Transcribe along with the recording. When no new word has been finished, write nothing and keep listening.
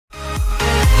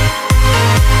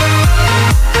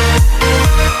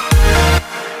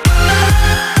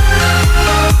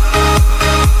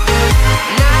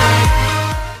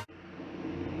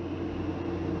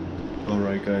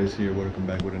guys, here welcome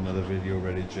back with another video.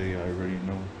 Ready J, I already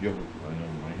know. Yo, I know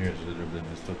my hair is a little bit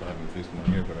messed up. I haven't fixed my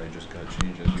hair, but I just got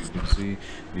changed, as you can see,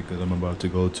 because I'm about to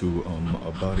go to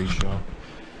a body shop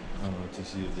to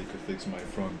see if they could fix my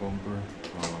front bumper.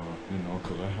 You know,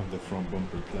 because I have the front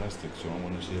bumper plastic, so I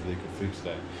want to see if they could fix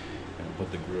that and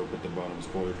put the grill, put the bottom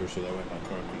spoiler, so that way my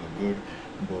car can look good.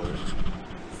 But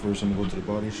first, I'm gonna go to the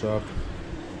body shop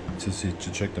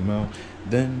to check them out.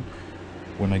 Then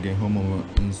when I get home, I'm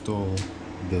gonna install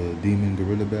the Demon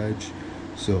Gorilla badge.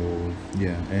 So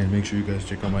yeah, and make sure you guys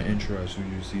check out my intro as soon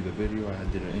as you see the video. I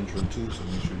did an intro too, so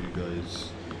make sure you guys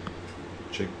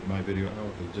check my video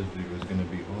out, because this video is gonna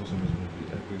be awesome. It's gonna be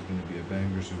epic, it's gonna be a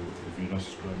banger. So if you're not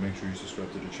subscribed, make sure you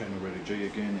subscribe to the channel, Ready J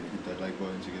again, and hit that like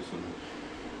button to get some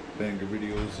banger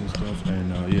videos and stuff.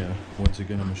 And yeah, once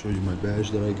again, I'm gonna show you my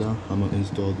badge that I got. I'm gonna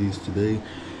install these today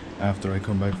after I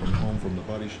come back from home from the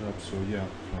body shop. So yeah,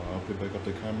 I'll pick back up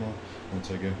the camera once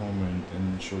I get home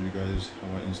and show you guys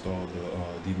how I install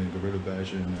the Demon Gorilla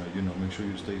badge. And you know, make sure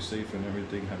you stay safe and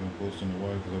everything. Haven't posted in a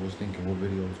while because I was thinking what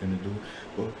video I was gonna do,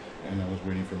 and I was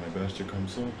waiting for my badge to come.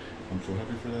 So I'm so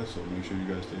happy for that. So make sure you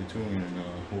guys stay tuned, and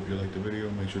hope you like the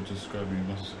video. Make sure to subscribe if you're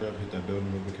not subscribed. Hit that bell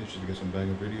notification to get some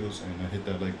banger videos, and hit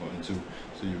that like button too.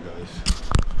 See you guys.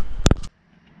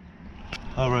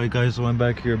 Alright guys, so I'm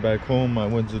back home. I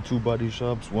went to two body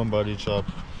shops. One body shop,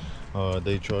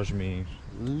 they charged me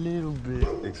a little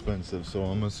bit expensive, so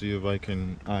I'm gonna see if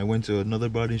I went to another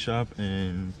body shop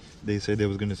and they said they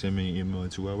was gonna send me an email in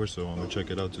 2 hours, so I'm gonna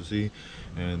check it out to see,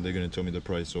 and they're gonna tell me the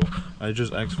price. So I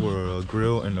just asked for a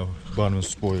grill and a bottom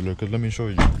spoiler, because let me show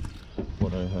you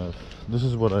what I have. This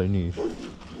is what I need.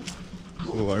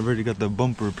 So I already got the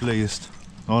bumper placed.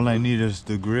 All I need is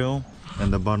the grill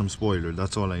and the bottom spoiler.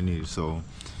 That's all I need. So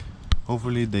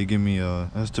hopefully they give me a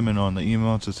estimate on the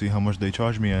email to see how much they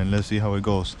charge me, and let's see how it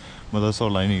goes. But that's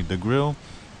all I need, the grill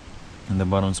and the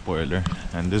bottom spoiler.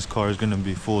 And this car is gonna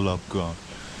be full up gone.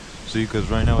 See, because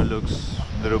right now it looks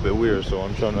a little bit weird, so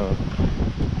I'm trying to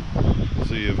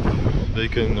see if they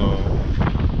can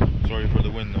sorry for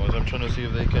the wind noise. I'm trying to see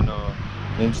if they can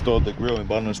install the grill and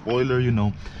bottom spoiler, you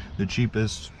know, the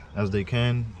cheapest as they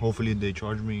can. Hopefully they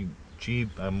charge me cheap.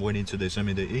 I'm waiting till they send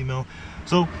me the email,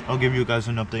 so I'll give you guys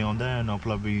an update on that, and I'll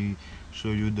probably show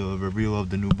you the reveal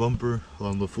of the new bumper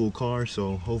on the full car.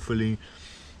 So hopefully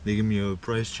they give me a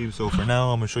price cheap. So for now,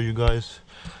 I'm gonna show you guys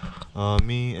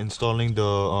me installing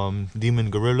the Demon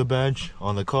Gorilla badge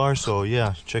on the car. So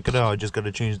yeah, check it out. I just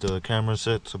gotta change the camera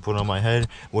set to put on my head,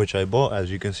 which I bought, as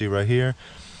you can see right here.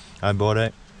 I bought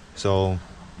it, so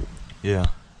yeah,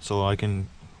 so I can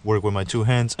work with my two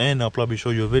hands, and I'll probably show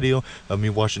you a video of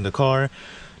me washing the car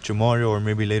tomorrow or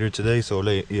maybe later today. So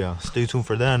yeah, stay tuned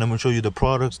for that. And I'm gonna show you the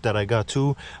products that I got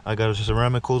too. I got a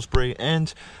ceramic coat spray,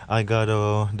 and I got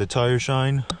the tire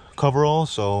shine coverall.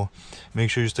 So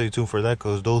make sure you stay tuned for that,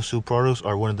 because those two products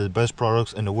are one of the best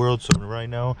products in the world. So right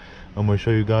now I'm gonna show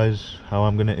you guys how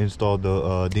I'm gonna install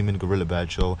the Demon Gorilla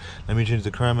badge. So let me change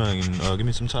the camera and give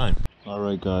me some time. All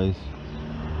right guys,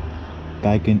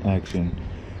 back in action.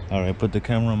 All right, put the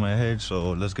camera on my head,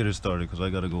 so let's get it started, because I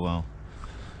gotta go out.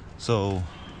 So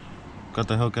got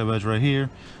the Hellcat badge right here.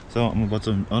 So I'm about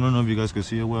to, I don't know if you guys can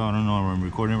see it well, I don't know if I'm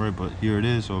recording right, but here it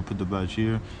is. So I put the badge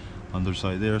here, other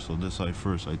side there. So this side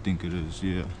first, I think it is,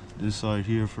 yeah, this side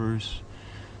here first,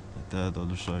 like that, the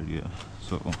other side, yeah.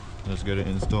 So let's get it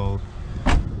installed.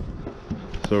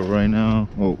 So right now,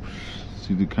 oh,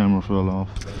 see, the camera fell off.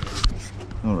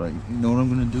 All right, you know what I'm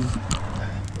gonna do?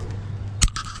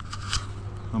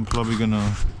 I'm probably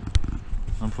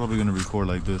gonna record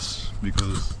like this,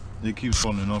 because it keeps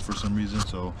falling off for some reason,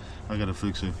 so I gotta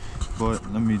fix it. But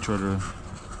let me try to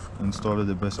install it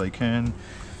the best I can.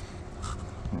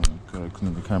 Gotta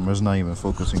clean the camera, it's not even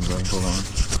focusing right. Hold on.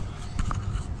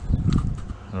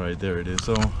 All right, there it is.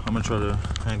 So I'm gonna try to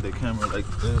hang the camera like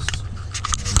this,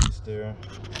 at least there.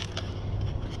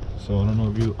 So I don't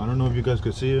know if you guys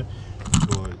could see it,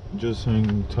 but just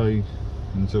hang tight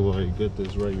until I get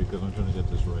this right, because I'm trying to get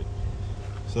this right.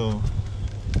 So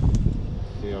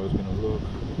see how it's gonna look.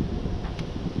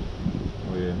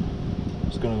 Oh yeah,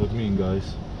 it's gonna look mean,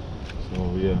 guys.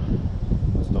 So yeah,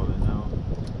 let's start it now.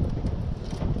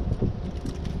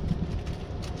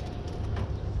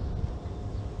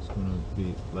 It's gonna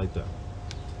be like that.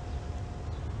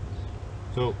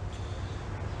 So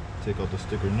take out the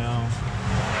sticker now.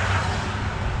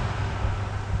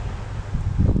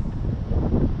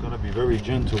 Be very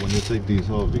gentle when you take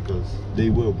these off, because they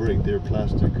will break. They're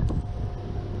plastic.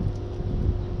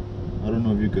 I don't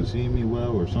know if you can see me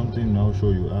well or something. I'll show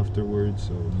you afterwards.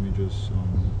 So let me just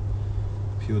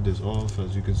peel this off.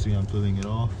 As you can see, I'm peeling it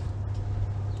off.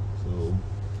 So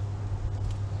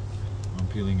I'm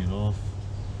peeling it off.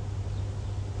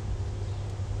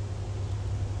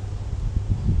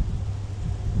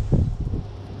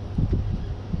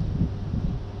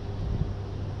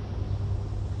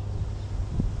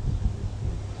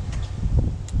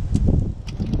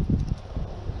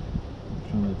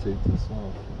 this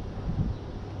off.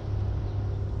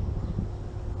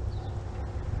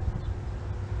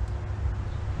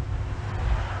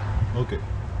 Okay,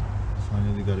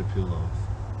 finally got it peeled off.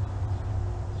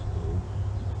 So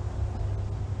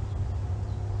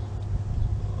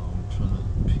I'm trying to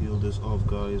peel this off,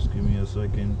 guys. Give me a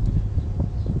second.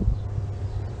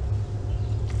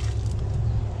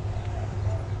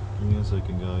 Give me a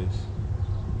second, guys.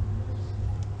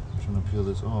 I'm trying to peel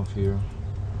this off here.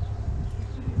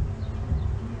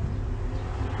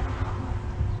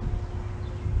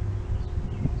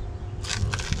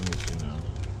 Let me see now.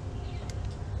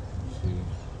 Let's see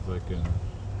if I can.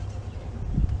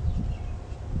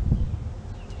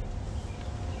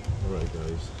 Alright,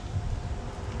 guys.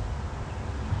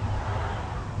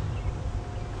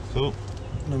 So,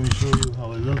 let me show you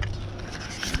how it looked.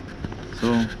 So,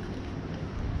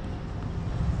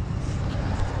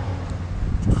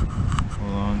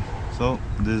 hold on. So,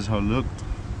 this is how it looked.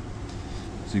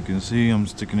 As you can see, I'm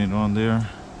sticking it on there.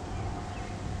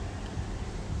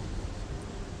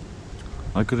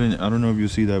 I don't know if you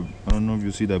see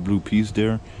that blue piece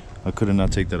there. I could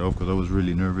not take that off because I was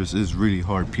really nervous. It's really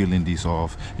hard peeling these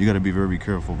off. You got to be very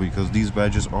careful because these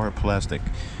badges are plastic.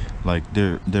 Like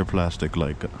they're plastic,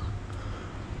 like.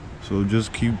 So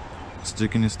just keep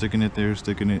sticking it there,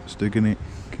 sticking it.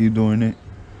 Keep doing it.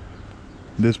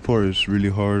 This part is really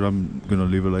hard. I'm gonna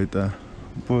leave it like that,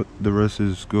 but the rest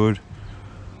is good.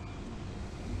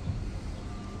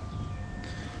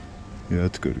 Yeah,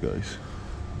 it's good, guys.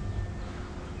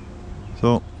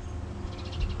 So,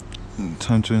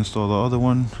 time to install the other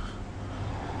one.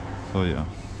 So yeah,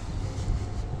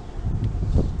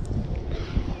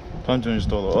 time to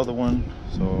install the other one.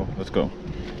 So let's go.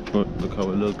 But look how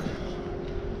it looks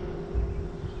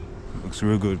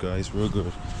real good, guys, real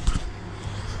good.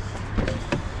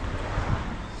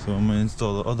 So I'm gonna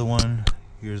install the other one.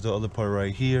 Here's the other part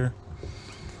right here.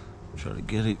 Try to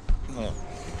get it. Oh,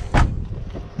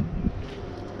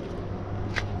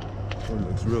 it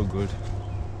looks real good.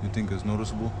 You think it's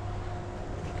noticeable?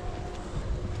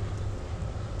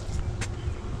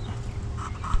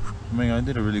 I mean, I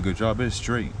did a really good job. It's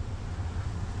straight.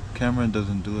 Camera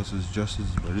doesn't do us as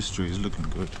justice, but it's straight. It's looking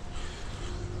good.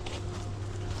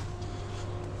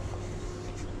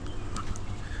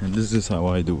 And this is how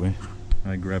I do it.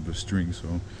 I grab a string,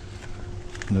 so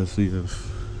let's see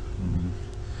if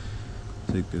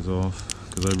take this off,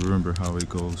 because I remember how it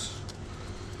goes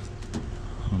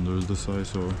on the other side.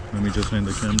 So let me just hand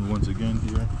the camera once again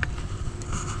here.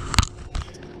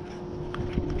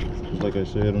 Like I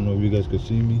said, I don't know if you guys could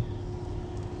see me.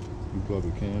 You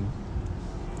probably can.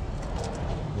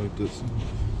 Like this.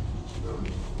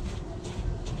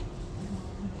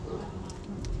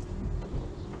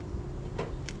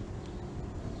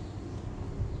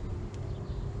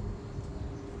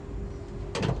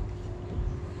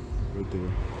 Right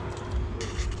there.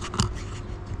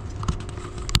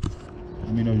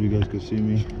 Let me know if you guys could see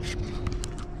me.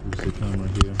 There's the camera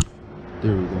here.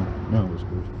 There we go. Now it's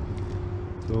good.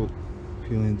 So,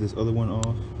 peeling this other one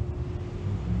off.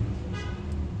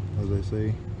 As I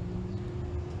say,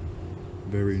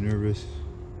 very nervous.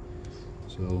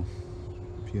 So,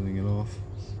 peeling it off.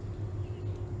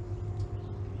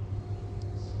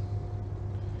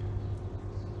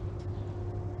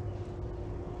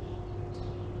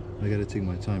 I gotta take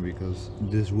my time because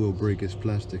this will break. It's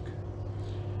plastic.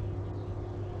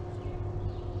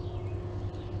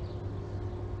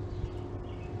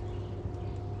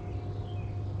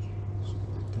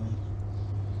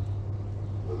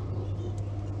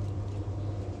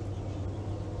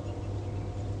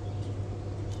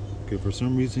 Okay, for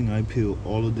some reason I peel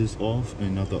all of this off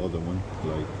and not the other one.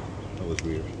 Like, that was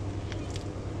weird.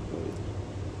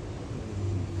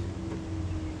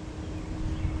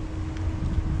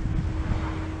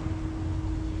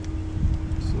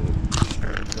 So,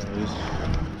 guys,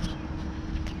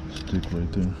 stick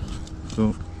right there.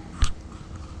 So,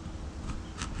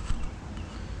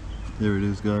 there it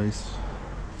is, guys.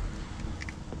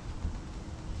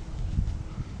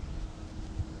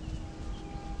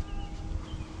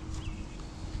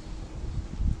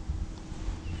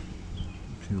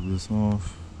 Peel this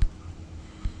off.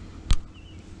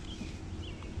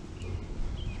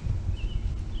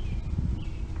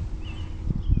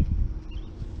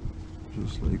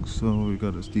 Just like so. We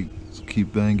gotta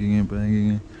keep banging it,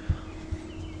 banging it.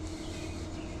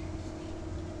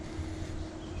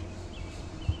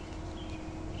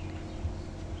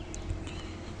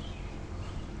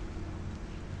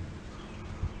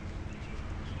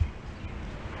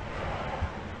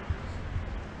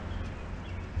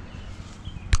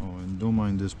 Oh, and don't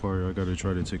mind this part. I gotta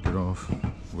try to take it off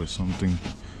with something.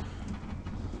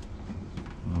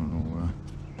 I don't know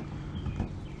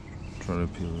try to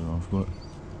peel it off, but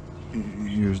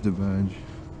here's the badge,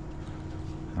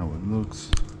 how it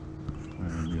looks,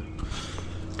 and yeah.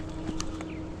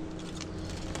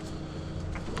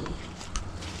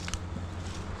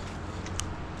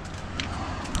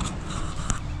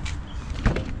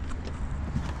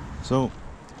 So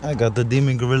I got the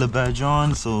Demon Gorilla badge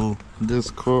on, so this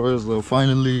car is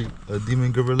finally a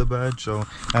Demon Gorilla badge. So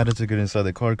I had to get inside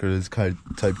the car because it's kind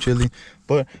of type chilly,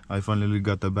 but I finally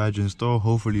got the badge installed.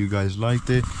 Hopefully you guys liked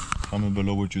it. Comment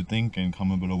below what you think, and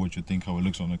comment below what you think how it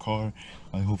looks on the car.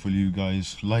 Hopefully you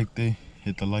guys liked it.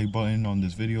 Hit the like button on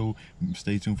this video.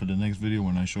 Stay tuned for the next video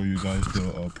when I show you guys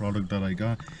the product that I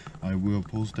got. I will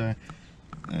post that.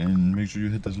 And make sure you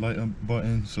hit this like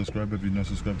button, subscribe if you're not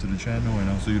subscribed to the channel, and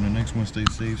I'll see you in the next one. Stay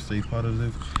safe, stay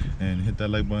positive, and hit that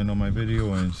like button on my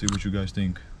video and see what you guys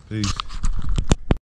think. Peace.